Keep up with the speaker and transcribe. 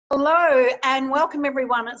Hello and welcome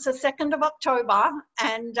everyone. It's the 2nd of October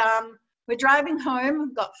and we're driving home.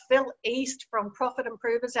 We've got Phil East from Profit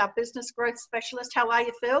Improvers, our business growth specialist. How are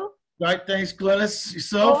you, Phil? Great, thanks Glenis.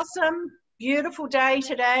 Yourself? Awesome. Beautiful day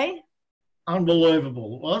today.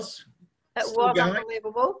 Unbelievable, it was. It Still was going.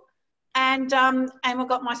 unbelievable. And we've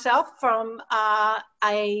got myself from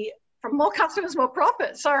More Customers, More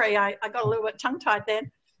Profit. Sorry, I got a little bit tongue-tied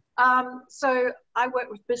then. So I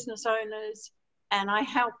work with business owners and I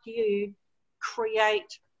help you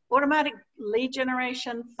create automatic lead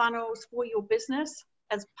generation funnels for your business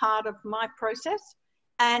as part of my process.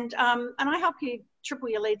 And I help you triple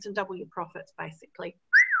your leads and double your profits, basically.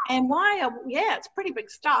 And it's pretty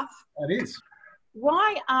big stuff. It is.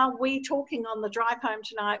 Why are we talking on the drive home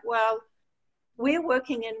tonight? Well, we're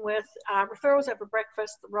working in with Referrals Over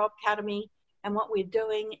Breakfast, the RoB Academy, and what we're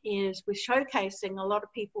doing is we're showcasing a lot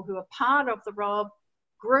of people who are part of the RoB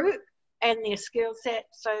group and their skill set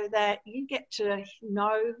so that you get to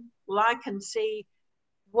know, like, and see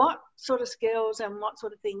what sort of skills and what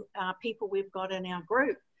sort of people we've got in our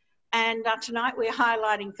group. And tonight we're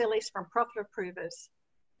highlighting Phil East from Profit Improvers.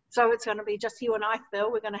 So it's going to be just you and I,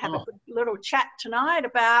 Phil. We're going to have a good little chat tonight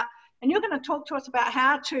and you're going to talk to us about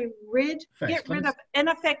how to get rid of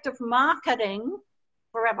ineffective marketing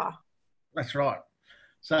forever. That's right.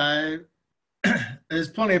 So there's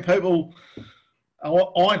plenty of people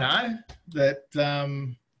I know that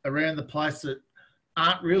around the place that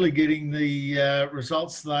aren't really getting the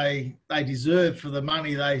results they deserve for the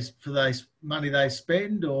money they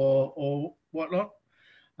spend or whatnot,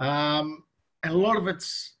 and a lot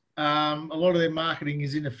of their marketing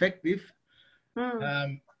is ineffective.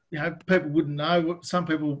 People wouldn't know. Some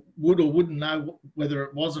people would or wouldn't know whether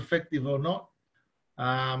it was effective or not.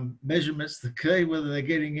 Measurement's the key, whether they're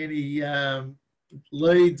getting any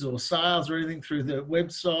leads or sales or anything through the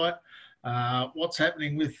website, what's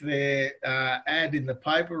happening with their ad in the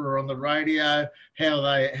paper or on the radio, how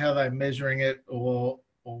they're measuring it or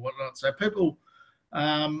whatnot. So people,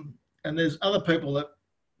 and there's other people that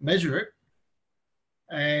measure it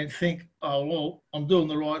and think, oh, well, I'm doing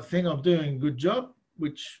the right thing, I'm doing a good job,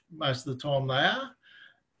 which most of the time they are,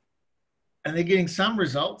 and they're getting some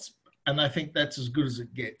results and they think that's as good as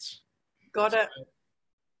it gets. Got it.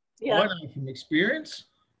 Yeah. I know from experience,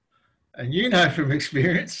 and you know from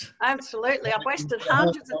experience. Absolutely. I've wasted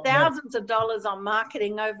hundreds of thousands of dollars on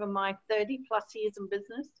marketing over my 30 plus years in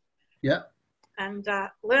business. Yeah. And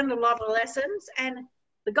learned a lot of lessons, and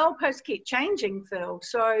the goalposts keep changing, Phil.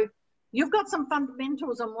 So you've got some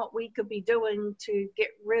fundamentals on what we could be doing to get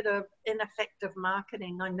rid of ineffective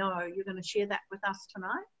marketing. I know you're going to share that with us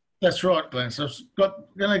tonight. That's right, Glenn. So I'm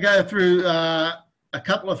going to go through a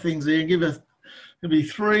couple of things there and there'll be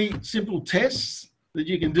 3 simple tests that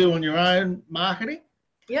you can do on your own marketing.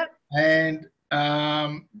 Yep. And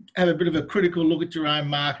have a bit of a critical look at your own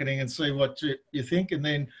marketing and see what you think, and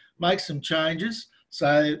then make some changes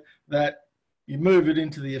so that you move it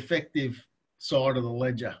into the effective side of the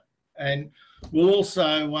ledger. And we'll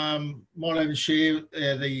also might even share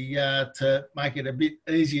to make it a bit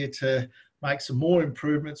easier to make some more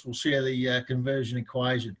improvements. We'll share the conversion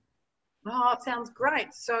equation. Oh, sounds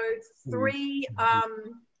great. So 3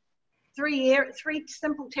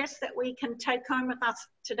 simple tests that we can take home with us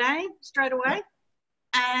today, straight away.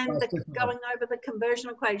 And going over the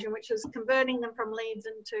conversion equation, which is converting them from leads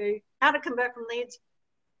into, how to convert from leads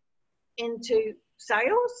into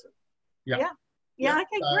sales. Yeah.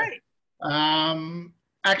 Okay, great.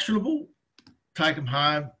 Actionable, take them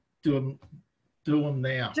home, do them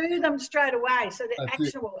now. Do them straight away, so they're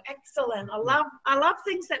actionable. Excellent. I love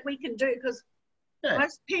things that we can do, because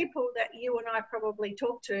most people that you and I probably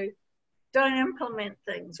talk to don't implement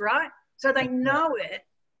things, right? So they know it,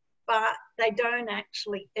 but they don't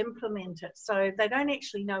actually implement it. So they don't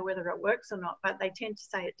actually know whether it works or not, but they tend to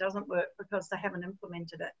say it doesn't work because they haven't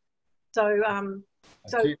implemented it. So,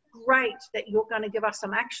 great that you're going to give us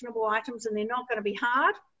some actionable items, and they're not going to be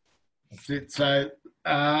hard. That's it. So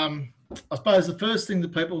I suppose the first thing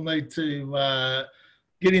that people need to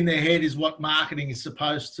get in their head is what marketing is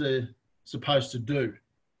supposed to do.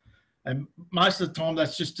 And most of the time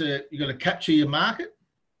that's just you've got to capture your market.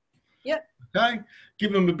 Yep. Okay.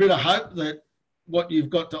 Give them a bit of hope that what you've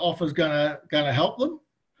got to offer is going to help them.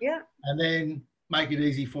 Yeah. And then make it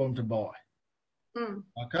easy for them to buy.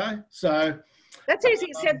 Okay. So that's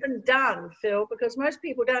easier said than done, Phil, because most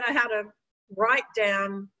people don't know how to write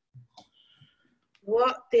down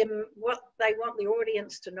what they want the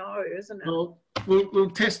audience to know, isn't it? Well, we'll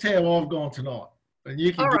test how I've gone tonight, and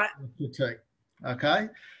you can get the critique. Okay.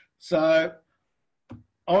 So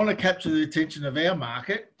I want to capture the attention of our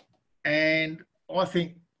market, and I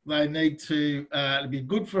think they need to, it'd be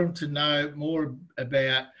good for them to know more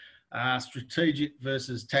about strategic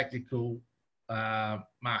versus tactical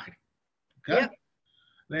marketing. Okay. Yep.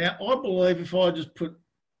 Now, I believe if I just put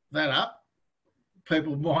that up,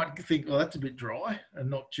 people might think, well, that's a bit dry and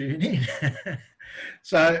not tune in.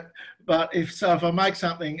 But if I make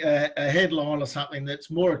something a headline or something that's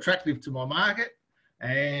more attractive to my market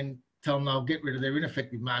and tell them they'll get rid of their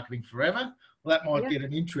ineffective marketing forever, well, that might get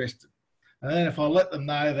them interested. And then if I let them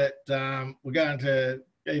know that we're going to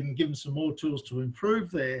even give them some more tools to improve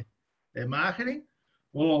their marketing,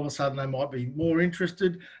 well, all of a sudden they might be more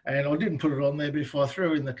interested. And I didn't put it on there, but if I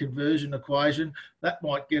threw in the conversion equation, that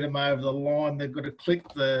might get them over the line. They've got to click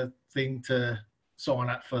the thing to sign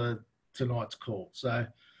up for tonight's call. So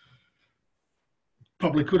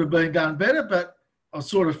probably could have been done better, but I was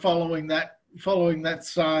sort of following that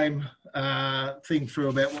same thing through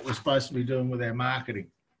about what we're supposed to be doing with our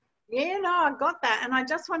marketing. Yeah, no, I got that. And I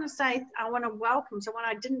just want to say, I want to welcome someone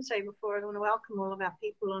I didn't say before. I want to welcome all of our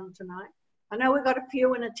people on tonight. I know we've got a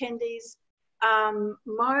few in attendees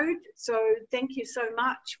mode, so thank you so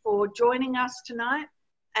much for joining us tonight.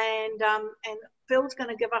 And Phil's going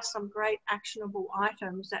to give us some great actionable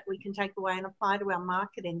items that we can take away and apply to our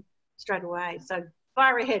marketing straight away. So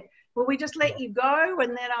fire ahead. Will we just let you go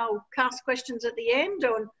and then I'll cast questions at the end,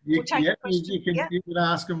 or we'll take questions? You can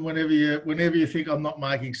ask them whenever you think I'm not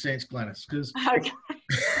making sense, Glenis, because okay.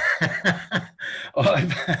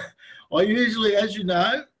 I usually, as you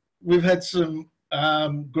know, we've had some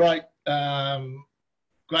great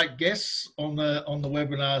guests on the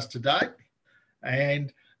webinars today,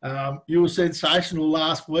 and you were sensational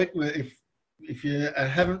last week. If you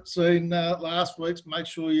haven't seen last week's, make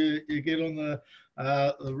sure you get on the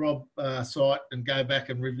RoB site and go back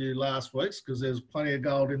and review last week's, because there's plenty of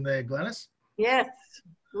gold in there, Glenis. Yes,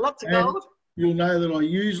 lots of gold. You'll know that I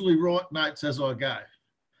usually write notes as I go.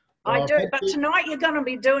 I do, but tonight you're going to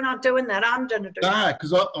be doing that. I'm going to do No,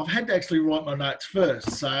 because I've had to actually write my notes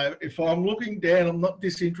first. So if I'm looking down, I'm not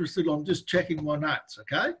disinterested. I'm just checking my notes,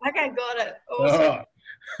 okay? Okay, got it. Awesome. All right.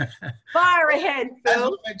 Fire ahead, Phil. As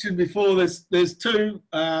I mentioned before, there's two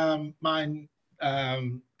main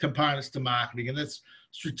components to marketing, and that's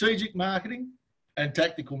strategic marketing and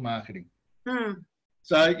tactical marketing.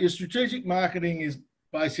 So your strategic marketing is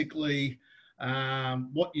basically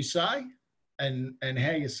what you say and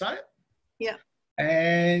how you say it. Yeah.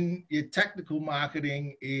 And your tactical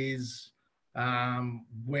marketing is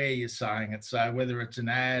where you're saying it. So whether it's an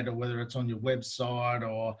ad or whether it's on your website,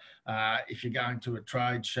 or if you're going to a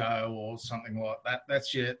trade show or something like that,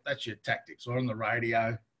 that's your tactics, or on the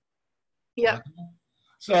radio. Yeah.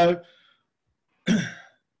 So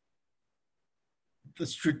the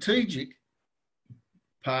strategic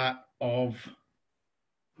part of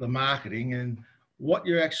the marketing and what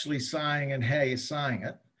you're actually saying and how you're saying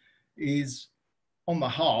it is, on the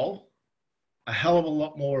whole, a hell of a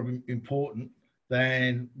lot more important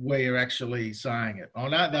than where you're actually saying it. I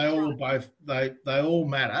know they all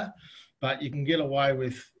matter, but you can get away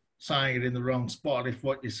with saying it in the wrong spot if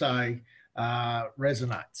what you say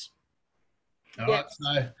resonates. All right.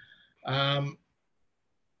 So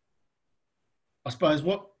I suppose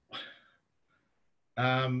what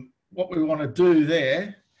we want to do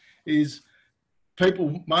there is,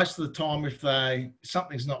 people most of the time, if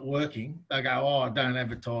something's not working, they go, oh, I don't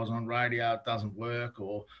advertise on radio, it doesn't work,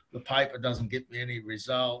 or the paper doesn't get me any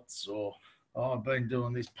results, or oh, I've been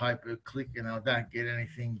doing this pay-per-click and I don't get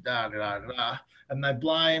anything, and they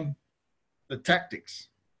blame the tactics,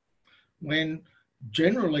 when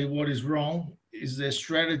generally what is wrong is their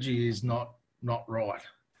strategy is not right.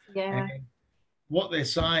 Yeah. And what they're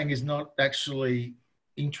saying is not actually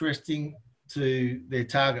interesting to their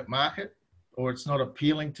target market, or it's not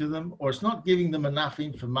appealing to them, or it's not giving them enough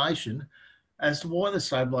information as to why they're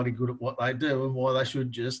so bloody good at what they do and why they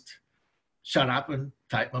should just shut up and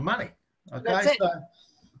take my money. Okay, so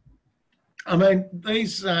I mean,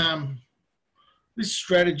 this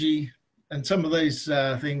strategy and some of these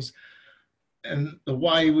things and the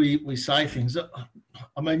way we say things,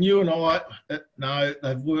 I mean, you and I know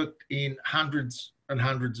they've worked in hundreds and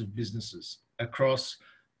hundreds of businesses across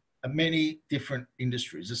many different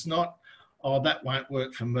industries. It's not, oh, that won't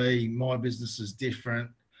work for me, my business is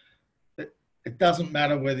different. It doesn't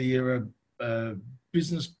matter whether you're a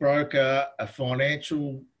business broker, a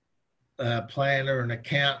financial planner, an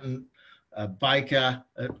accountant, a baker,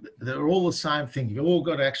 they're all the same thing. You've all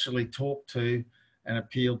got to actually talk to and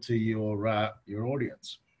appeal to your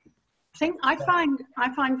audience. I find,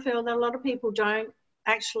 Phil, that a lot of people don't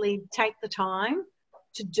actually take the time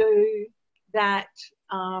to do that,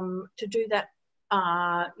 you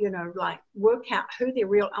know, like work out who their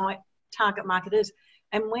real target market is.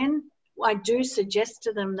 And when I do suggest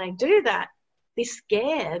to them they do that, they're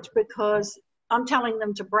scared because I'm telling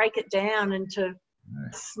them to break it down into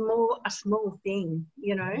a small thing,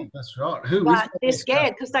 you know. Yeah, that's right. But they're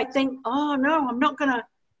scared because they think, oh no, I'm not going to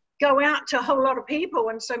go out to a whole lot of people,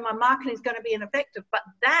 and so my marketing is going to be ineffective. But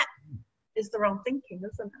that is the wrong thinking,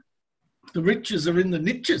 isn't it? The riches are in the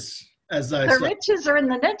niches, as they say. The riches are in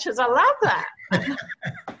the niches. I love that.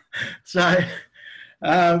 So,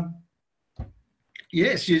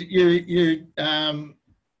 yes, you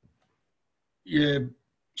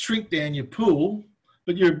shrink down your pool,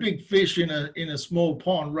 but you're a big fish in a small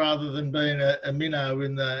pond rather than being a minnow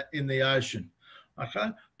in the ocean.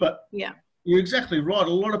 Okay, but yeah, you're exactly right. A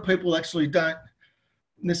lot of people actually don't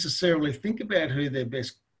necessarily think about who their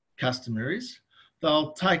best customer is.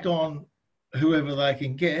 They'll take on whoever they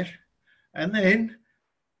can get, and then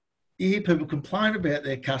you hear people complain about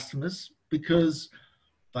their customers because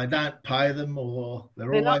they don't pay them, or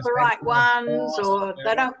they're always not the right ones, or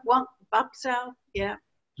they don't want upsell. Yeah,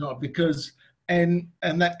 not because, and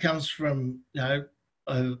that comes from, you know,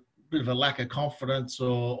 a bit of a lack of confidence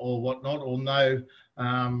or whatnot, or no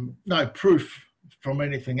proof from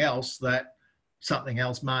anything else that something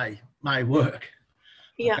else may work.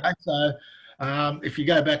 Yeah. Okay? So if you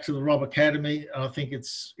go back to the RoB Academy, I think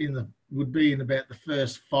it's would be in about the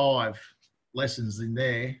first 5 lessons in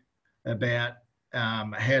there about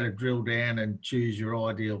how to drill down and choose your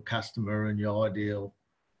ideal customer and your ideal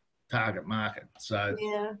target market. So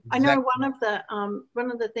yeah, I know one of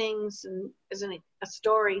the things, and isn't it a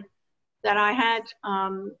story that I had,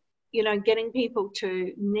 you know, getting people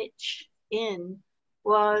to niche in,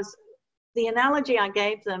 was the analogy I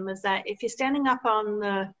gave them is that if you're standing up on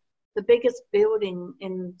the biggest building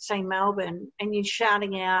in, say, Melbourne, and you're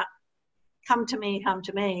shouting out, come to me,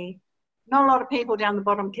 not a lot of people down the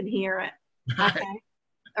bottom can hear it. Okay.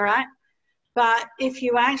 All right. But if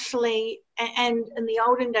you actually, and in the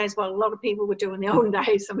olden days, what a lot of people would do in the olden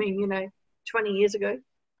days, I mean, you know, 20 years ago,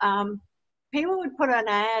 people would put an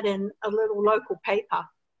ad in a little local paper,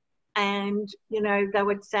 and, you know, they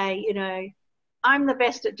would say, you know, I'm the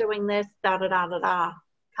best at doing this, da, da, da, da, da,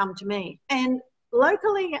 come to me. And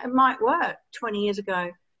locally, it might work 20 years ago.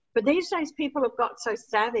 But these days, people have got so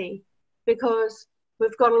savvy because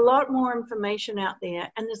we've got a lot more information out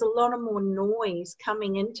there, and there's a lot of more noise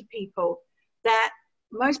coming into people that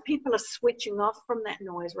most people are switching off from that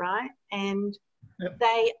noise, right? And yep.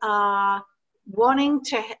 They are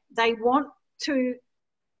they want to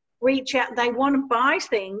reach out, they want to buy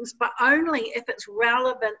things, but only if it's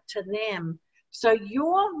relevant to them. So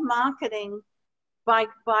your marketing, by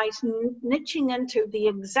niching into the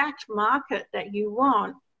exact market that you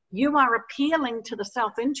want, you are appealing to the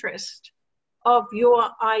self-interest of your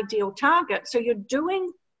ideal target. So you're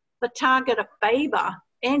doing the target a favor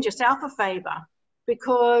and yourself a favor,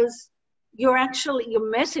 because your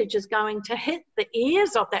message is going to hit the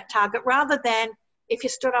ears of that target, rather than if you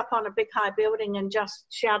stood up on a big high building and just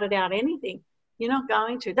shouted out anything. You're not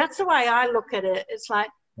going to. That's the way I look at it. It's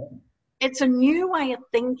like, it's a new way of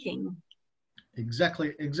thinking.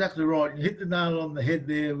 Exactly right. You hit the nail on the head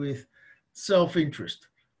there with self-interest.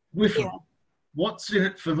 What's in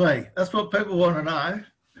it for me? That's what people want to know.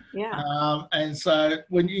 Yeah. And so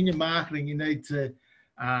when in your marketing, you need to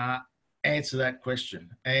answer that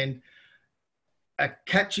question. And a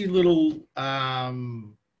catchy little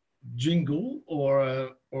jingle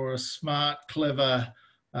or a smart, clever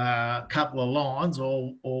couple of lines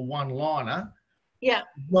or one-liner,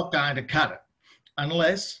 not going to cut it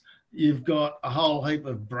unless you've got a whole heap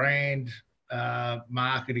of brand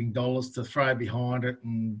marketing dollars to throw behind it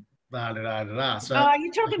and da da da da. So, are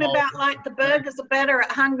you talking about like the burgers are better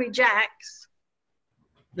at Hungry Jack's?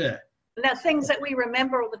 Yeah. And that's things that we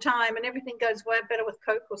remember all the time, and everything goes way better with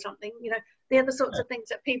Coke or something. You know, they're the sorts of things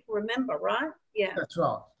that people remember, right? Yeah.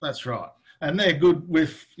 That's right. And they're good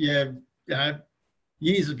with, you know,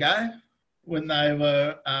 years ago when they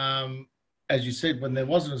were, as you said, when there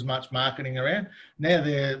wasn't as much marketing around. Now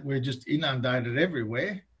we're just inundated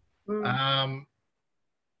everywhere.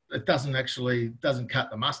 It doesn't cut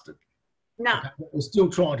the mustard. No. Okay? We're still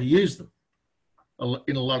trying to use them.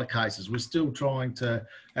 In a lot of cases, we're still trying to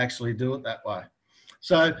actually do it that way.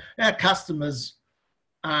 So our customers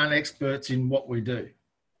aren't experts in what we do.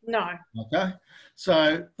 No. Okay.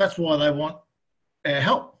 So that's why they want our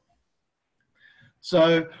help.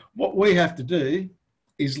 So what we have to do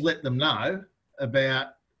is let them know about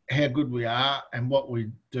how good we are and what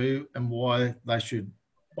we do and why they should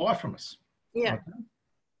buy from us. Yeah. Okay?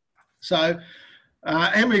 So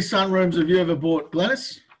how many sunrooms have you ever bought,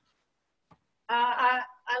 Glenis?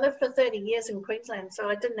 I lived for 30 years in Queensland, so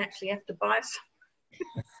I didn't actually have to buy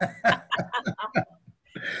some.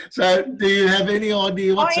 So do you have any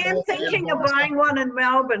idea I whatsoever am how to thinking of buy buying one in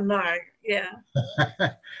Melbourne, though. Yeah.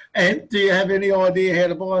 And do you have any idea how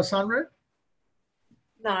to buy a sunroof?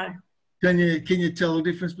 No. Can you tell the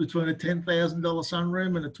difference between a $10,000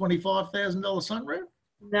 sunroom and a $25,000 sunroom?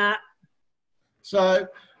 Nah. So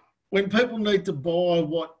when people need to buy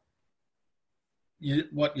what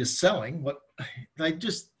you're selling, they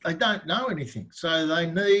don't know anything. So they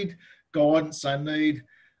need guidance. They need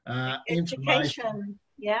information. Education.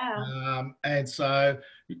 Yeah. And so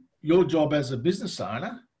your job as a business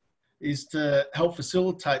owner is to help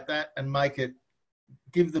facilitate that and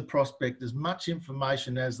give the prospect as much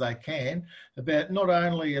information as they can about not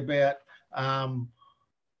only about how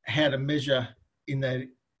to measure in that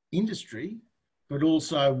industry, but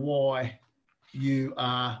also why you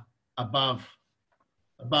are above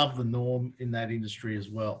the norm in that industry as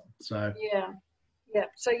well. So yeah.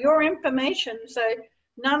 So your information. So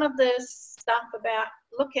none of this stuff about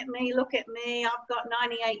look at me. I've got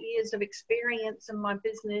 98 years of experience in my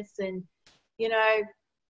business, and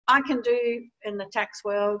I can do in the tax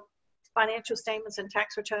world financial statements and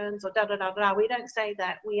tax returns or da da da da. We don't say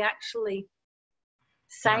that. We actually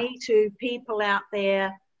say to people out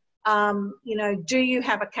there, do you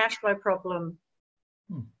have a cash flow problem?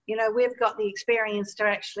 We've got the experience to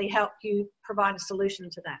actually help you provide a solution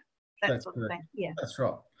to that. That sort of thing. Yeah. That's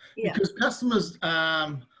right. Yeah. Because customers,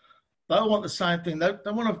 they want the same thing. They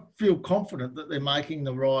want to feel confident that they're making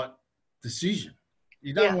the right decision.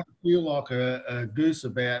 You don't want to feel like a goose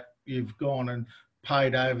about you've gone and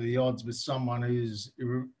paid over the odds with someone who's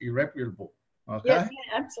irreputable. Okay? Yes,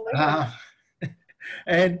 yeah, absolutely.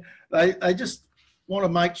 And they just want to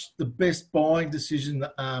make the best buying decision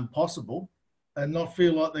possible and not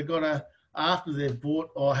feel like they've got to, after they've bought,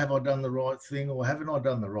 have I done the right thing or haven't I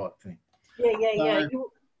done the right thing? Yeah. You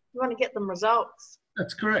want to get them results.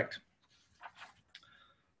 That's correct.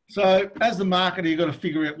 So as the marketer, you've got to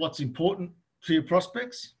figure out what's important to your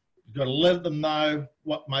prospects. You've got to let them know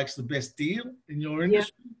what makes the best deal in your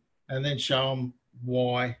industry and then show them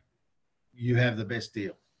why you have the best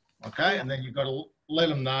deal. Okay. And then you've got to let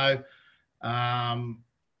them know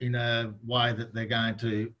in a way that they're going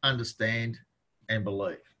to understand and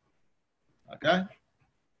believe. Okay.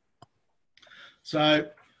 So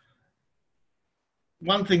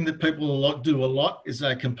one thing that people do a lot is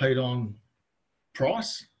they compete on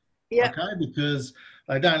price. Yeah. Okay. Because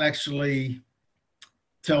they don't actually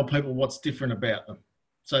tell people what's different about them.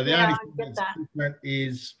 So the only thing that's different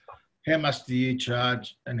is how much do you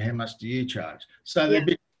charge and how much do you charge. So they're a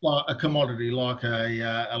bit like a commodity, like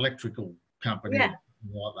a electrical company, like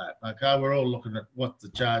that. Okay, we're all looking at what the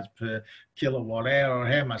charge per kilowatt hour or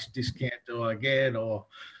how much discount do I get or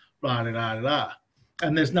blah, blah, blah, blah.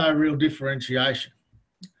 And there's no real differentiation.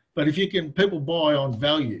 But if people buy on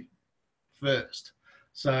value first.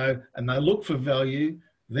 So, and they look for value,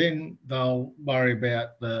 then they'll worry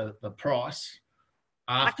about the price.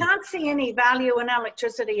 After. I can't see any value in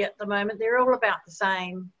electricity at the moment. They're all about the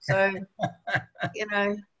same. So,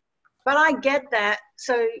 but I get that.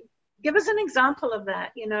 So give us an example of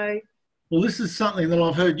that, Well, this is something that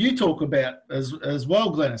I've heard you talk about as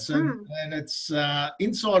well, Glenis, and it's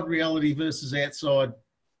inside reality versus outside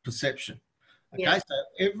perception. Okay, so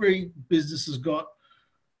every business has got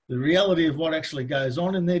the reality of what actually goes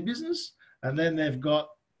on in their business, and then they've got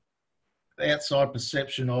the outside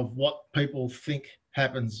perception of what people think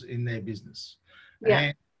happens in their business. Yeah.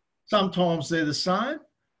 And sometimes they're the same,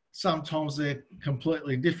 sometimes they're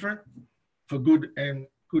completely different for good and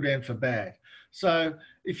for bad. So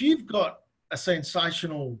if you've got a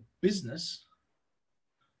sensational business,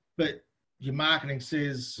 but your marketing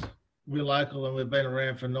says we're local and we've been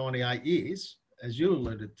around for 98 years, as you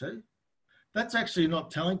alluded to, that's actually not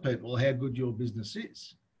telling people how good your business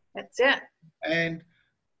is. That's it. And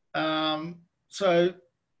so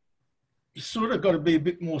you sort of got to be a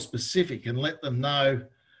bit more specific and let them know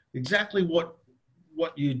exactly what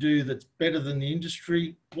you do that's better than the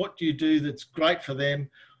industry, what you do that's great for them,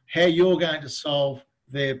 how you're going to solve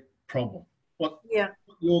their problem, what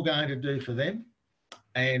you're going to do for them,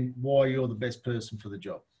 and why you're the best person for the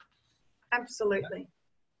job. Absolutely.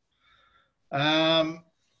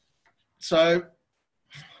 So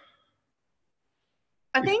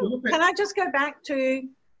I think, can I just go back to,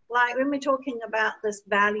 like, when we're talking about this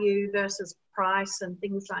value versus price and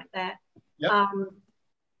things like that,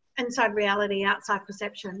 inside reality, outside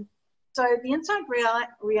perception. So the inside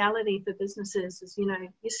reality for businesses is,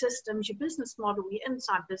 your systems, your business model, your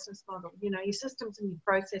inside business model, your systems and your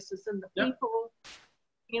processes and the people,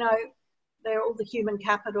 they're all the human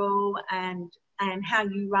capital and how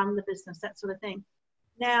you run the business, that sort of thing.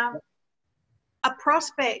 Now, a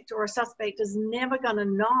prospect or a suspect is never going to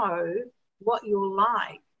know what you're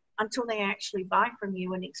like until they actually buy from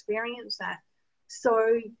you and experience that.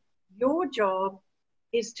 So your job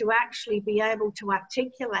is to actually be able to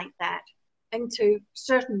articulate that into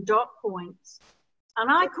certain dot points.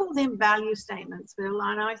 And I call them value statements, Bill.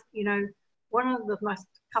 And I, you know, one of the most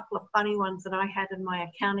couple of funny ones that I had in my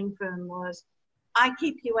accounting firm was, I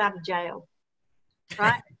keep you out of jail,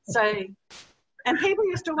 right? So, and people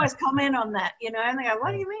used to always comment on that, you know, and they go,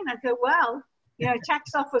 what do you mean? I go, well, you know,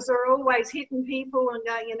 tax officers are always hitting people and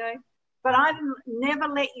go, you know, but I didn't never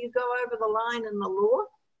let you go over the line in the law.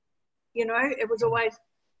 You know, it was always,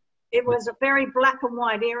 it was a very black and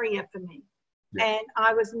white area for me. Yeah. And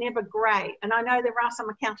I was never grey. And I know there are some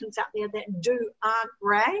accountants out there that are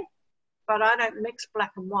grey, but I don't mix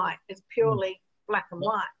black and white. It's purely black and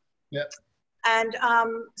white. Yeah. And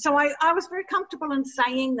so I was very comfortable in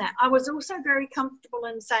saying that. I was also very comfortable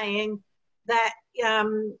in saying that,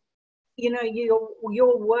 you know, your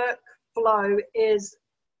workflow is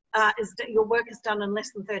your work is done in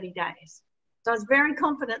less than 30 days. So I was very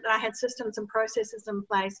confident that I had systems and processes in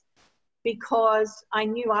place because I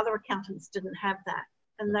knew other accountants didn't have that,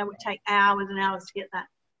 and they would take hours and hours to get that.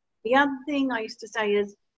 The other thing I used to say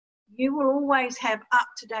is, you will always have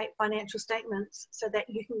up-to-date financial statements so that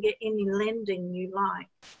you can get any lending you like.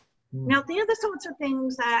 Now, the other sorts of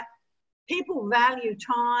things that people value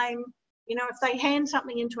time, you know, if they hand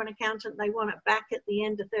something into an accountant, they want it back at the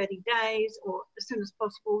end of 30 days or as soon as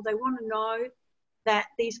possible. They want to know that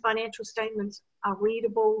these financial statements are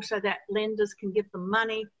readable so that lenders can give them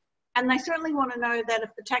money. And they certainly want to know that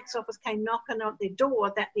if the tax office came knocking on their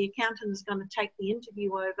door, that the accountant is going to take the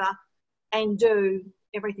interview over and do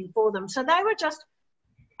everything for them. So they were just,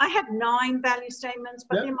 I have 9 value statements,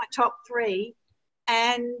 but they're my top 3.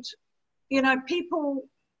 And, you know, people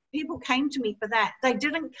came to me for that. They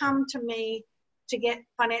didn't come to me to get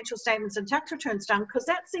financial statements and tax returns done, because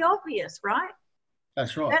that's the obvious, right?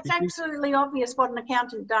 That's right. That's absolutely obvious what an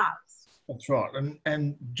accountant does. That's right.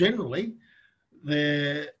 And generally,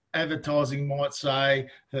 their advertising might say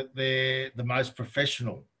that they're the most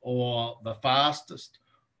professional or the fastest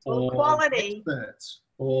or quality experts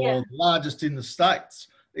or the largest in the states,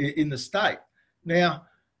 in the state. Now,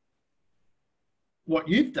 what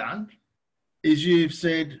you've done is you've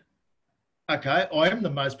said, okay, I am the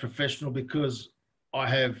most professional because I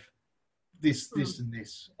have this, this, and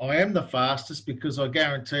this. I am the fastest because I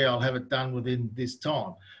guarantee I'll have it done within this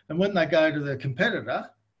time. And when they go to the competitor,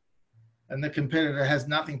 and the competitor has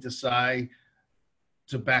nothing to say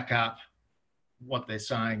to back up what they're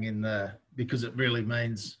saying because it really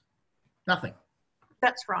means nothing.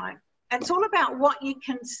 That's right. It's all about what you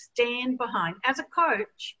can stand behind. As a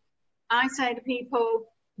coach, I say to people,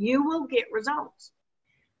 you will get results.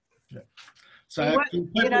 Yeah. So,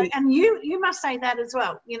 you know, and you must say that as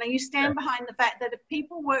well. You know, you stand behind the fact that if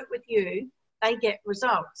people work with you, they get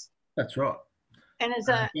results. That's right. And as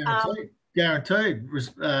a guaranteed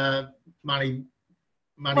money.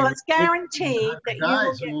 Well, it's guaranteed that you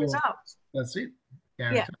will get results. That's it.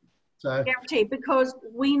 Guaranteed. Yeah. So guaranteed, because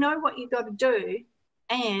we know what you've got to do,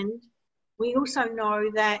 and we also know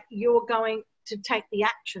that you're going to take the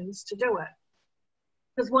actions to do it.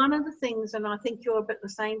 Because one of the things, and I think you're a bit the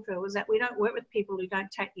same, Phil, is that we don't work with people who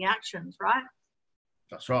don't take the actions, right?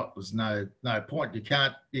 That's right. There's no point. You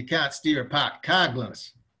can't steer a parked car,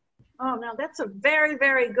 Glenis. Oh, no, that's a very,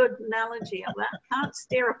 very good analogy of that. Can't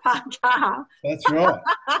steer a parked car. That's right.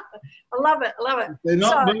 I love it. I love it. If they're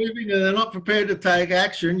not moving and they're not prepared to take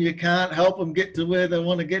action, you can't help them get to where they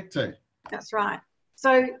want to get to. That's right.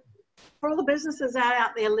 So for all the businesses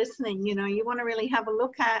out there listening, you know, you want to really have a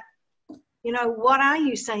look at, you know, what are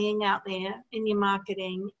you saying out there in your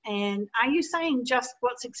marketing? And are you saying just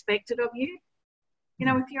what's expected of you? You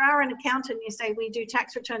know, if you are an accountant, you say, we do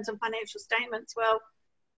tax returns and financial statements. Well,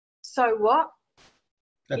 so what?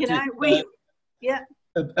 That's you know,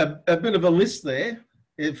 a bit of a list there.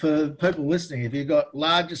 For people listening, if you've got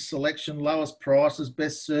largest selection, lowest prices,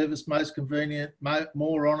 best service, most convenient,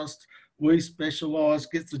 more honest, we specialise,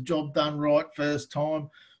 gets the job done right first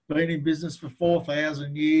time, been in business for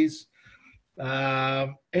 4,000 years,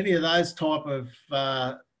 any of those type of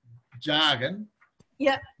jargon,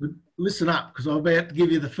 listen up, because I'm about to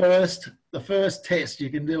give you the first test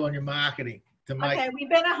you can do on your marketing. Okay, we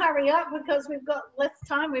better hurry up because we've got less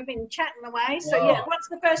time. We've been chatting away. So what's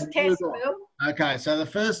the first test, Bill? Okay, so the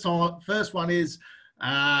first one is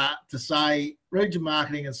to say, read your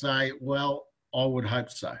marketing and say, well, I would hope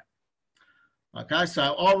so. Okay,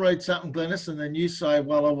 so I'll read something, Glenis, and then you say,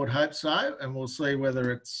 well, I would hope so, and we'll see whether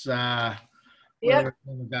it's where it's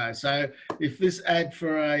going to go. So if this ad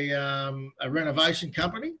for a renovation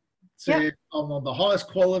company, said, I'm on the highest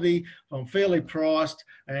quality, I'm fairly priced,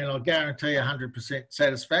 and I guarantee 100%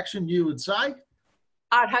 satisfaction, you would say?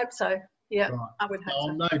 I'd hope so. Yeah, Right. I would hope so.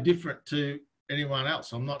 I'm no different to anyone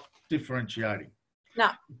else. I'm not differentiating. No.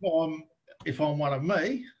 If I'm one of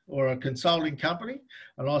me or a consulting company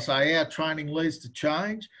and I say our training leads to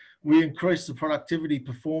change, we increase the productivity,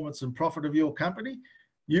 performance and profit of your company,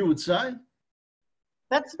 you would say?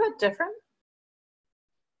 That's a bit different.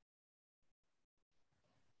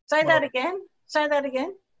 Say that again. Say that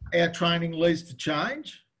again. Our training leads to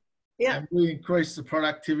change. Yeah. And we increase the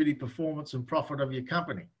productivity, performance and profit of your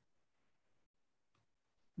company.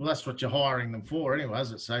 Well, that's what you're hiring them for anyway,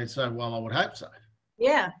 as it say. So, well, I would hope so.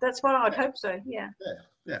 Yeah, that's what I'd hope so. Yeah.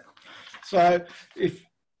 Yeah. So if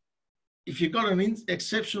you've got an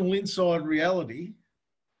exceptional inside reality,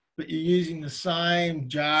 but you're using the same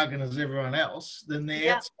jargon as everyone else, then the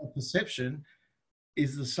outside perception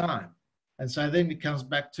is the same. And so then it comes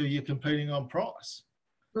back to you're competing on price.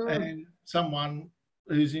 And someone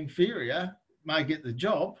who's inferior may get the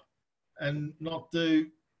job and not do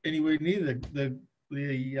anywhere near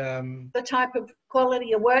the type of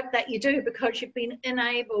quality of work that you do because you've been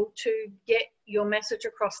unable to get your message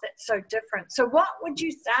across that's so different. So what would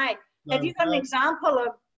you say? Have you got an example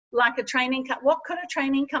of like a training, what could a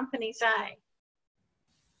training company say?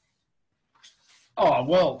 Oh,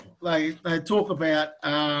 well, they talk about,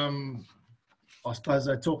 I suppose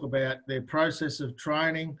they talk about their process of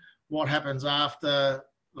training, what happens after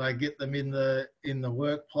they get them in the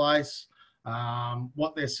workplace,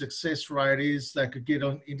 what their success rate is. They could get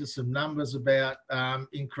into some numbers about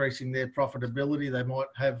increasing their profitability. They might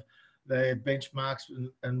have their benchmarks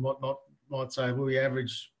and whatnot, might say, well, we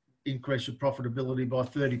average increase your profitability by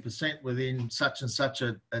 30% within such and such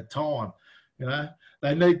a time. You know,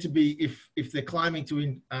 they need to be, if they're claiming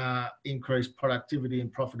to increase productivity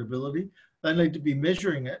and profitability, they need to be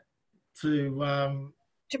measuring it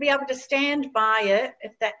to be able to stand by it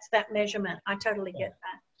if that's that measurement. I totally get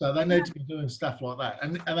that. So they need to be doing stuff like that.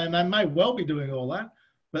 And they may well be doing all that,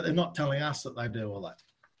 but they're not telling us that they do all that.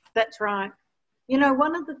 That's right. You know,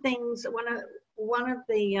 one of the things, one of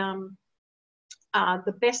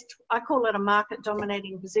the best, I call it a market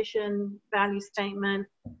dominating position value statement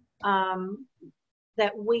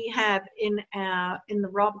that we have in the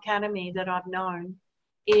RoB Academy that I've known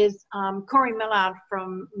is Corey Millard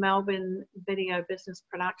from Melbourne Video Business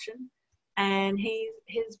Production, and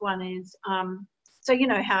his one is so you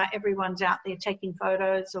know how everyone's out there taking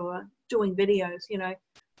photos or doing videos, you know.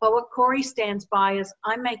 Well, what Corey stands by is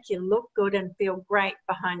I make you look good and feel great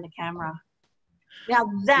behind the camera. Now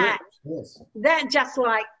that just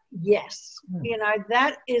like, yes, you know,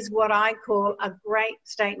 that is what I call a great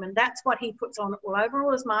statement. That's what he puts on all over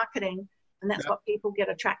all his marketing, and that's what people get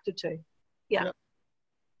attracted to. Yeah.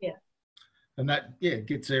 And that,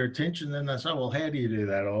 gets their attention. Then they say, well, how do you do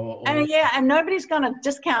that? And nobody's going to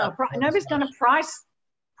discount, nobody's going to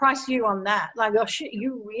price you on that. Like, oh shit,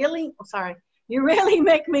 you really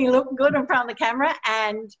make me look good in front of the camera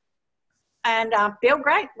and feel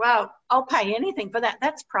great. Well, I'll pay anything for that.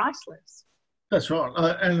 That's priceless. That's right.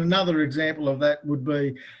 And another example of that would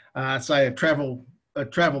be, say, a travel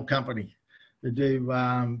company. They do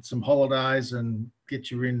some holidays and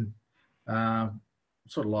get you in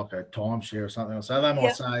sort of like a timeshare or something. So they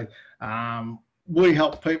might say, we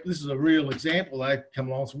help people. This is a real example. They come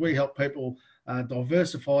along. So we help people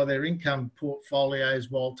diversify their income portfolios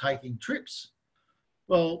while taking trips.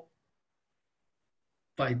 Well,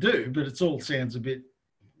 they do, but it all sounds a bit,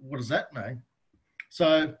 what does that mean?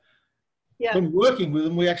 So when working with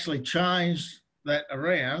them, we actually changed that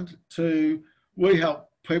around to, we help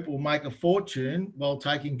people make a fortune while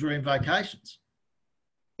taking dream vacations.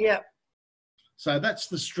 Yeah. So that's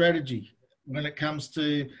the strategy when it comes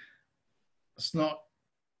to, it's not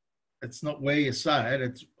where you say it,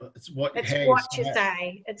 it's what you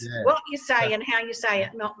say. It's what you say and how you say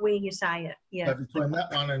it, not where you say it. Yeah. So between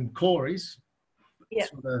that one and Corey's,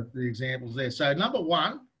 sort of the examples there. So number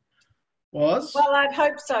one was? Well, I'd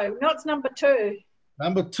hope so. No, it's number two.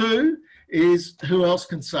 Number two is who else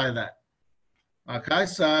can say that? Okay,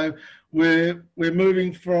 so we're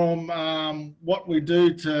moving from what we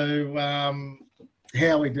do to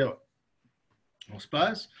how we do it, I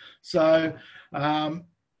suppose. So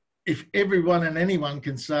if everyone and anyone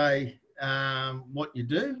can say what you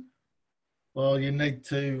do, well, you need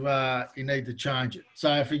to change it.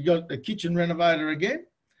 So if you got a kitchen renovator again,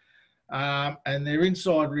 and their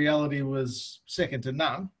inside reality was second to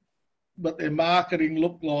none, but their marketing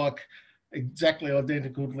looked like exactly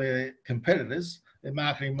identical to their competitors, their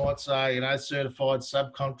marketing might say, you know, certified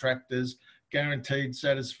subcontractors, guaranteed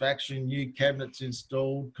satisfaction, new cabinets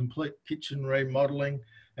installed, complete kitchen remodeling,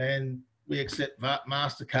 and we accept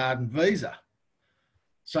MasterCard and Visa.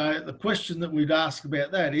 So the question that we'd ask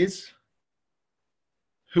about that is,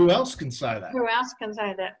 who else can say that? Who else can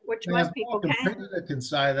say that? Which Now, most people my competitor can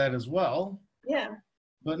say that as well. Yeah.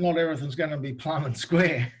 But not everything's going to be plumb and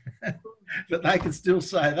square. But they can still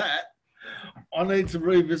say that. I need to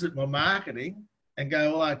revisit my marketing and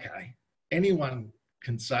go, well, okay, anyone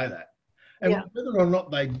can say that. And whether or not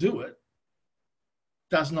they do it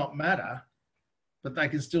does not matter, but they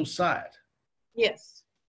can still say it. Yes.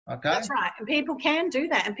 Okay. That's right. And people can do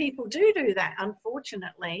that. And people do that.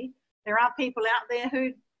 Unfortunately, there are people out there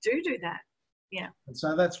who do that. Yeah. And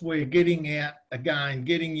so that's where getting out, again,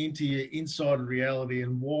 getting into your inside reality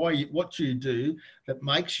and what you do that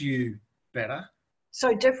makes you better.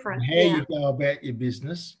 So different. And how you go about your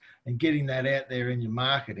business and getting that out there in your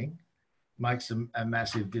marketing makes a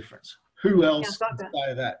massive difference. Who else can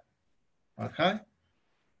say that? Okay.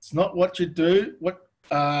 It's not what you do.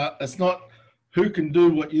 It's not who can do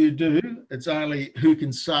what you do. It's only who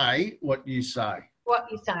can say what you say. What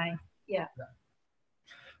you say. Yeah.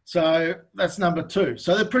 So that's number 2.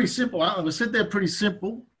 So they're pretty simple, aren't they? We said they're pretty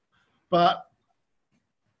simple, but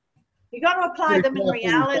you got to apply them in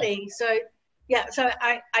reality. So yeah, so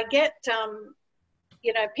I get,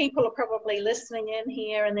 you know, people are probably listening in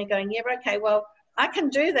here and they're going, yeah, okay, well, I can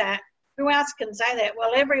do that. Who else can say that?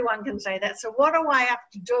 Well, everyone can say that. So what do I have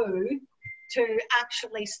to do to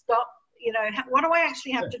actually stop, you know, what do I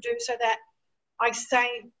actually have to do so that I say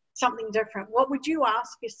something different? What would you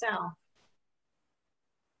ask yourself?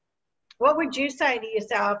 What would you say to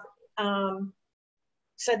yourself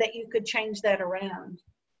so that you could change that around?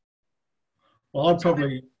 Well, I'd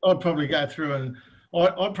probably go through and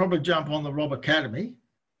I'd probably jump on the RoB Academy.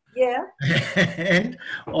 Yeah. And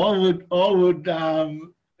I would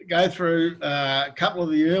go through a couple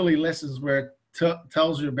of the early lessons where it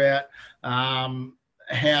tells you about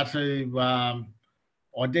how to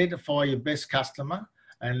identify your best customer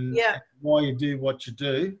and why you do what you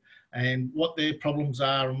do and what their problems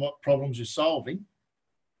are and what problems you're solving.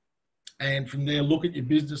 And from there, look at your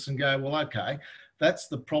business and go, well, okay, that's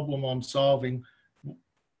the problem I'm solving.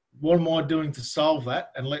 What am I doing to solve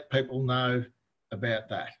that? And let people know about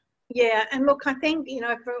that. Yeah, and look, I think, you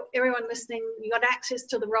know, for everyone listening, you got access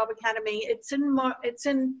to the RoB Academy. It's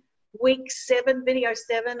in week 7, video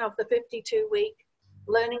 7 of the 52-week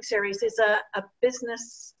learning series. There's a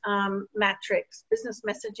business matrix, business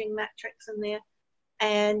messaging matrix in there.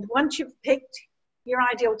 And once you've picked your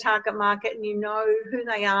ideal target market and you know who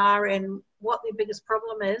they are and what their biggest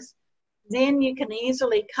problem is, then you can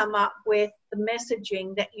easily come up with the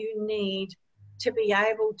messaging that you need to be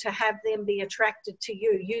able to have them be attracted to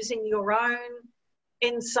you using your own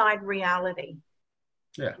inside reality.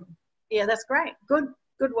 Yeah. Yeah, that's great. Good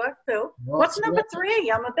work, Phil. What's number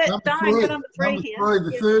 3? I'm a bit dying for number 3 here. Number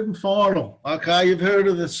 3, the third and final. Okay, you've heard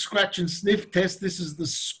of the scratch and sniff test. This is the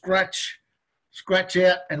scratch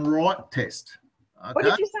out and write test. Okay. What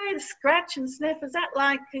did you say? The scratch and sniff? Is that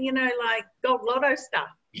like, you know, like Gold Lotto stuff?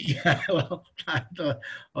 Yeah, well,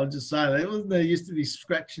 I'll just say that. There used to be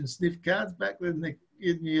scratch and sniff cards back then.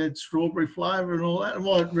 You had strawberry flavour and all that. Am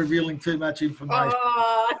I revealing too much information?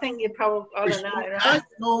 Oh, I think you probably, I don't know. Right?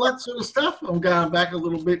 And all that sort of stuff. I'm going back a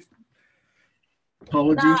little bit.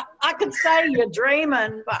 Apologies. Nah, I could say you're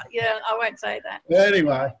dreaming, but yeah, I won't say that.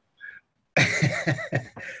 Anyway,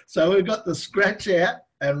 so we've got the scratch out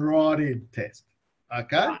and write in test.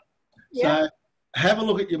 Okay? Right. Yeah. So have a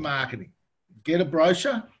look at your marketing. Get a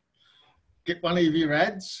brochure, get one of your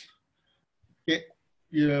ads, get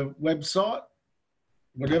your website,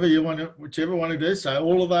 whatever you want to, whichever one to do. So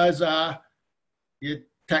all of those are your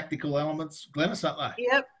tactical elements, Glenis, aren't they?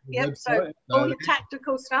 Yep. So all your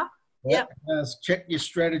tactical stuff. Yep. Check your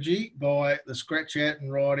strategy by the scratch out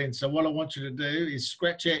and write in. So what I want you to do is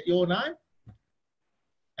scratch out your name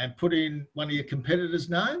and put in one of your competitors'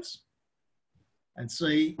 names and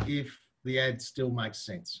see if the ad still makes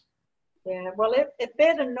sense. Yeah, well, it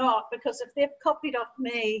better not, because if they've copied off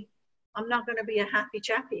me, I'm not going to be a happy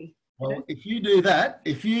chappy. Well, if you do that,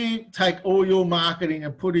 if you take all your marketing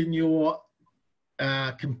and put in your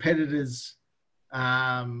competitor's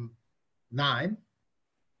name,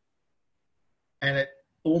 and it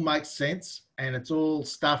all makes sense, and it's all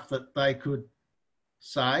stuff that they could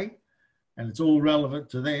say, and it's all relevant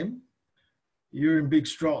to them, you're in big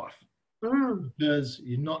strife. Because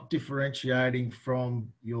you're not differentiating from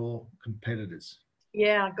your competitors.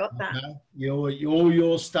 Yeah, I got that. Okay? All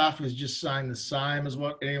your stuff is just saying the same as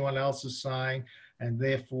what anyone else is saying, and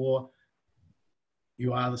therefore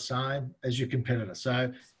you are the same as your competitor.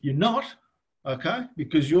 So you're not, okay,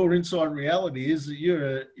 because your inside reality is that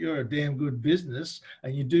you're a damn good business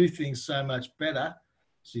and you do things so much better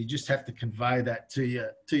So you just have to convey that to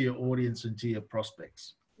your audience and to your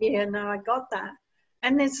prospects. Yeah, no, I got that.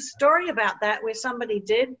 And there's a story about that where somebody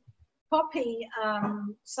did copy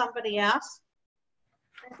somebody else.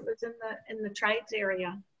 It was in the trades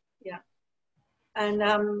area. Yeah.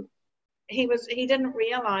 And he didn't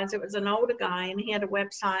realize it was an older guy, and he had a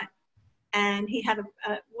website, and he had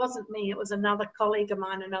it wasn't me, it was another colleague of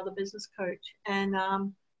mine, another business coach. And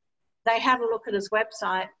they had a look at his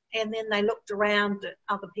website, and then they looked around at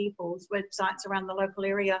other people's websites around the local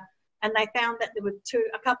area, and they found that there were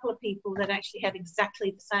a couple of people that actually had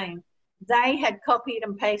exactly the same. They had copied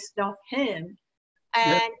and pasted off him,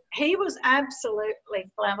 and he was absolutely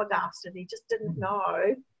flabbergasted. He just didn't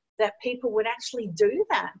know that people would actually do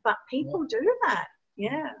that, but people do that.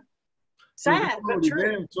 Yeah. Sad, but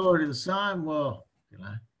true. It's already the same. Well, you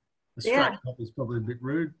know, the straight copy is probably a bit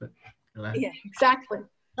rude, but you know. Yeah, exactly.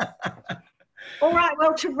 All right,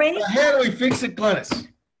 well, to read. So how do we fix it, Glenis?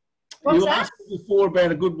 You asked me before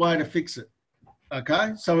about a good way to fix it.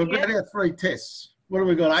 Okay, so we've got our 3 tests. What have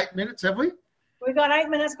we got, 8 minutes, have we? We've got 8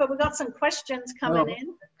 minutes, but we've got some questions coming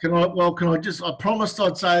in. I promised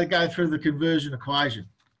I'd say go through the conversion equation.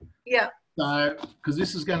 Yeah. So, because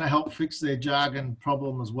this is going to help fix their jargon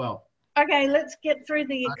problem as well. Okay, let's get through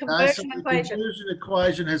the conversion equation. The conversion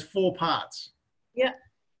equation has 4 parts. Yeah.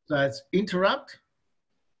 So it's interrupt.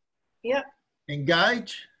 Yeah.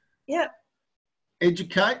 Engage. Yeah.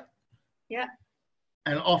 Educate. Yeah.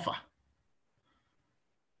 And offer.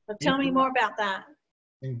 So tell me more about that.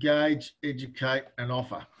 Engage, educate, and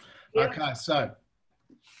offer. Yeah. Okay, so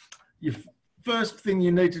your first thing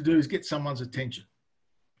you need to do is get someone's attention.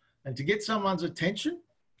 And to get someone's attention,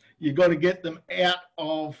 you've got to get them out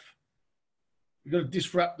of, you've got to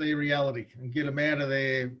disrupt their reality and get them out of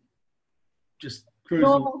their just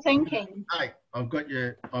normal thinking. Hey, I've got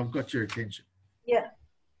your attention. Yeah.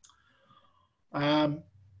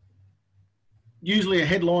 Usually a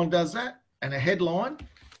headline does that, and a headline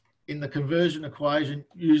in the conversion equation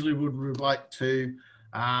usually would relate to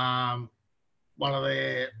one of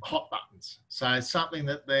their hot buttons. So something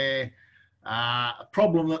that they're a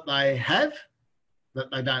problem that they have that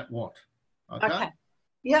they don't want. Okay.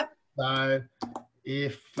 Yep. So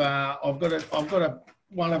if I've got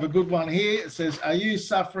a good one here. It says, "Are you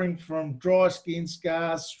suffering from dry skin,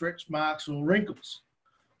 scars, stretch marks, or wrinkles?"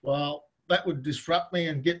 Well, that would disrupt me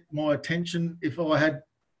and get my attention if I had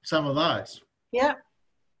some of those. Yeah.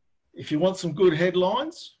 If you want some good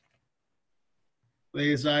headlines,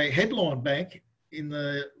 there's a headline bank in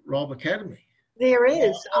the RoB Academy. There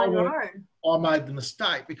is, I know. I made the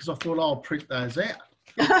mistake because I thought I'll print those out.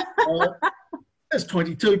 There's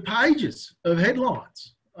 22 pages of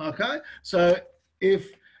headlines. Okay, so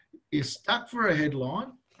if you're stuck for a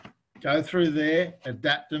headline, go through there,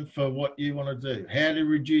 adapt them for what you want to do. How to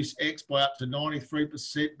reduce X by up to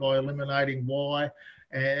 93% by eliminating Y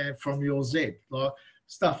and from your Z, like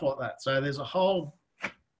stuff like that. So there's a whole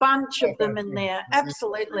bunch of them in there.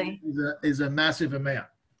 Absolutely. Is a massive amount.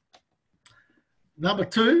 Number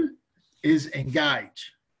 2 is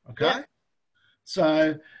engage. Okay. Yep.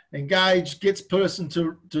 So engage gets person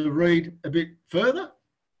to read a bit further.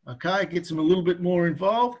 Okay, gets them a little bit more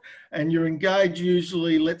involved, and your engage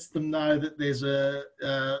usually lets them know that there's a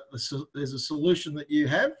solution that you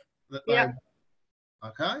have that they want.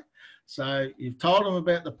 Okay, so you've told them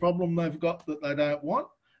about the problem they've got that they don't want,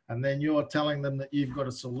 and then you're telling them that you've got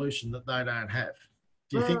a solution that they don't have.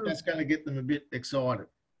 Do you think that's going to get them a bit excited?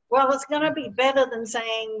 Well, it's going to be better than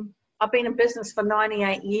saying, "I've been in business for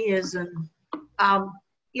 98 years and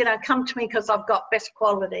come to me because I've got best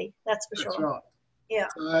quality." That's for sure. That's right. Yeah.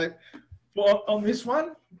 So on this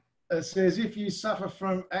one, it says, if you suffer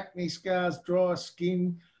from acne, scars, dry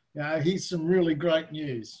skin, here's some really great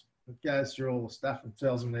news. It goes through all the stuff and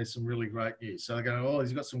tells them there's some really great news. So they're going, "Oh,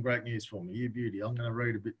 he's got some great news for me. You beauty. I'm going to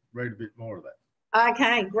read a bit more of that."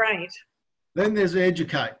 Okay, great. Then there's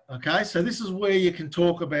educate. Okay, so this is where you can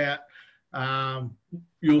talk about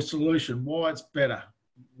your solution, why it's better,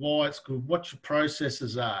 why it's good, what your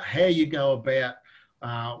processes are, how you go about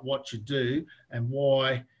what you do, and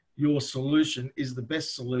why your solution is the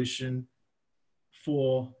best solution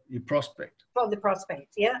for your prospect. For the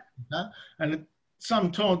prospect, yeah. Okay? And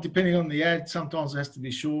sometimes, depending on the ad, sometimes it has to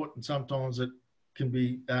be short, and sometimes it can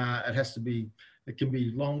be, it can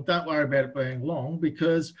be long. Don't worry about it being long,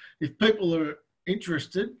 because if people are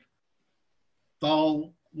interested,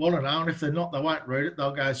 they'll want to know, and if they're not, they won't read it.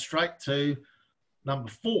 They'll go straight to number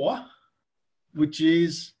 4, which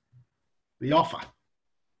is the offer.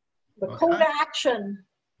 The call to action.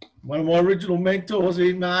 One of my original mentors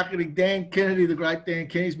in marketing, Dan Kennedy, the great Dan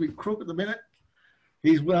Kennedy's a bit crook at the minute.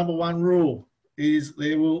 His number 1 rule is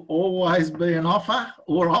there will always be an offer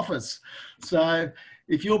or offers. So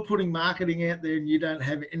if you're putting marketing out there and you don't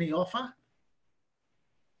have any offer,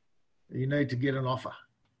 you need to get an offer.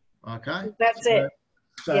 Okay. That's it.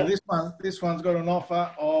 So yep. this one's got an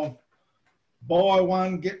offer of buy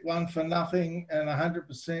one, get one for nothing and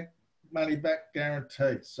 100% money back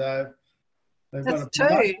guarantee. So they've got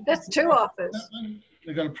That's two offers.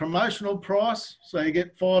 They've got a promotional price, so you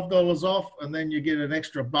get $5 off, and then you get an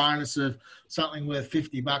extra bonus of something worth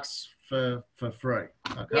 $50 for free.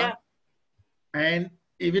 Okay. Yeah. And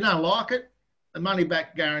if you don't like it, the money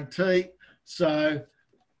back guarantee, so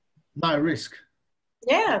no risk.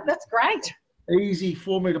 Yeah, that's great. Easy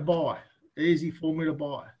for me to buy. Easy for me to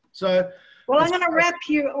buy. So. Well, I'm going to we're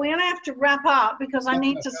going to have to wrap up because I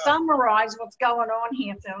need to summarize what's going on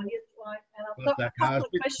here, Phil. And I've got a couple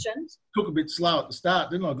of questions. Took a bit slow at the start,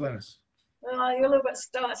 didn't I, Glenis? You're a little bit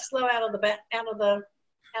slow out of the what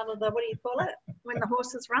do you call it when the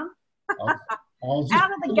horses run?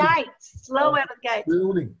 Out of the gates, slow out of the gates.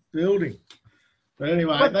 Building. But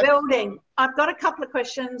anyway, we're building. I've got a couple of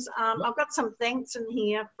questions. I've got some thanks in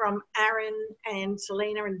here from Aaron and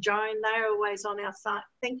Selena and Joan. They're always on our site.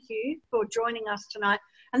 Thank you for joining us tonight.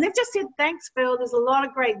 And they've just said, thanks, Phil. There's a lot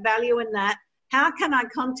of great value in that. How can I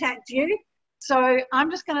contact you? So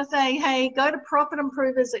I'm just going to say, hey, go to Profit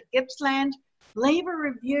Improvers at Gippsland. Leave a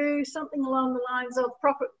review, something along the lines of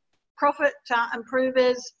Profit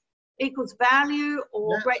Improvers equals value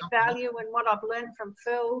or great value in what I've learned from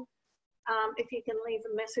Phil. If you can leave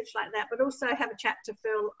a message like that, but also have a chat to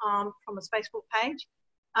Phil from his Facebook page.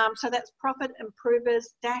 So that's Profit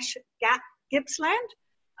Improvers Gippsland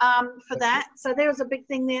for that. So there's a big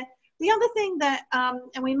thing there. The other thing that,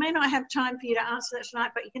 and we may not have time for you to answer that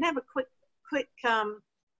tonight, but you can have a quick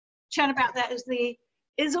chat about that,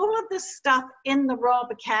 is all of this stuff in the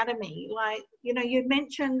RoB Academy? Like, you know, you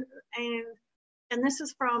mentioned, and this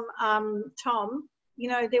is from Tom, you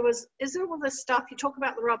know, is there all this stuff, you talk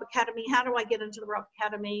about the RoB Academy, how do I get into the RoB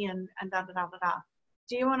Academy and da-da-da-da-da.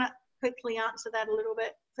 Do you want to quickly answer that a little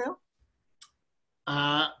bit, Phil?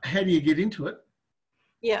 How do you get into it?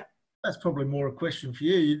 Yeah. That's probably more a question for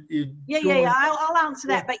you. Yeah. I'll answer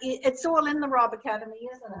that, but it's all in the RoB Academy,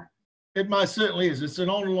 isn't it? It most certainly is. It's an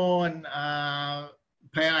online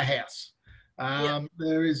powerhouse.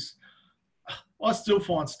 There is, I still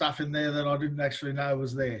find stuff in there that I didn't actually know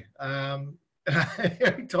was there.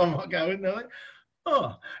 Every time I go in there, like,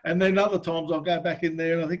 oh, and then other times I'll go back in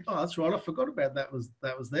there and I think, oh, that's right, I forgot about that was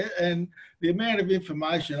there. And the amount of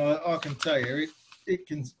information I can tell you,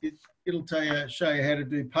 it'll tell you, show you how to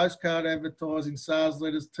do postcard advertising, sales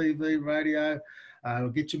letters, TV, radio. It'll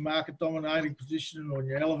get your market dominating position on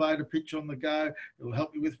your elevator pitch on the go. It'll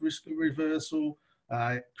help you with risk reversal,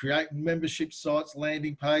 creating membership sites,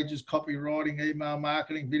 landing pages, copywriting, email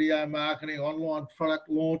marketing, video marketing, online product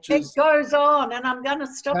launches. It goes on, and I'm going to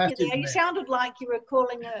stop you there. You sounded like you were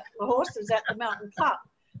calling the horses at the Mountain Cup.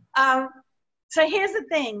 So here's the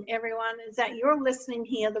thing, everyone, is that you're listening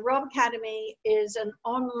here. The RoB Academy is an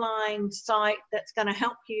online site that's going to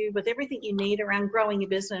help you with everything you need around growing your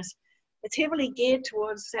business. It's heavily geared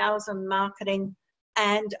towards sales and marketing,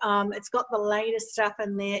 and it's got the latest stuff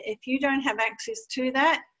in there. If you don't have access to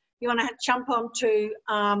that, you want to jump on to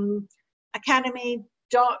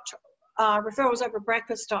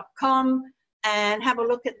academy.referralsoverbreakfast.com and have a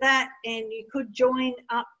look at that, and you could join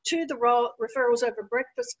up to the Referrals Over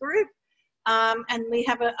Breakfast group. And we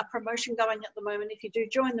have a promotion going at the moment. If you do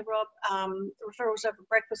join the Referrals Over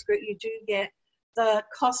Breakfast group, you do get the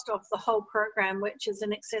cost of the whole program, which is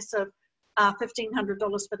in excess of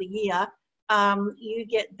 $1,500 for the year. You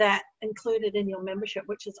get that included in your membership,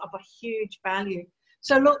 which is of a huge value.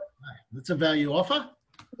 So look, it's a value offer.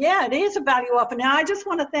 Yeah, it is a value offer. Now, I just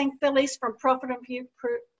want to thank Phyllis from Profit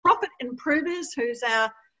Improvers, who's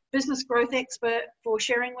our business growth expert, for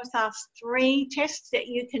sharing with us 3 tests that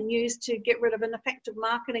you can use to get rid of ineffective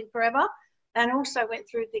marketing forever, and also went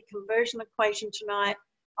through the conversion equation tonight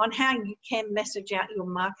on how you can message out your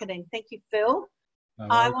marketing. Thank you, Phil.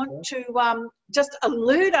 I want to just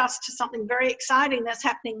allude us to something very exciting that's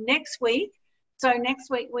happening next week. So next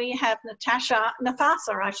week we have Nafasa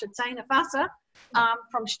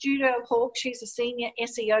from Studio Hawk. She's a senior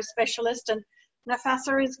SEO specialist, and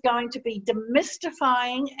Nafasa is going to be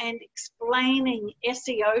demystifying and explaining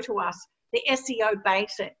SEO to us, the SEO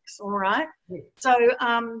basics, all right? So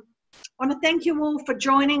I want to thank you all for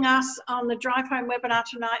joining us on the Drive Home webinar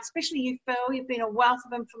tonight, especially you, Phil. You've been a wealth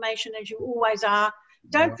of information, as you always are.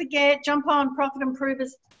 Don't forget, jump on Profit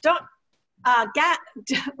Improvers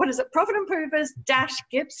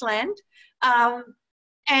Gippsland,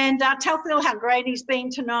 and tell Phil how great he's been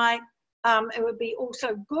tonight. It would be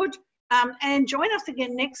also good And join us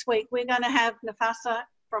again next week. We're going to have Nafasa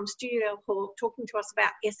from Studio Hall talking to us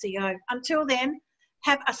about SEO. Until then,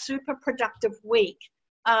 have a super productive week.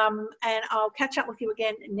 And I'll catch up with you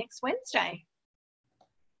again next Wednesday.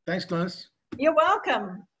 Thanks, Glenis. You're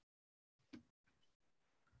welcome.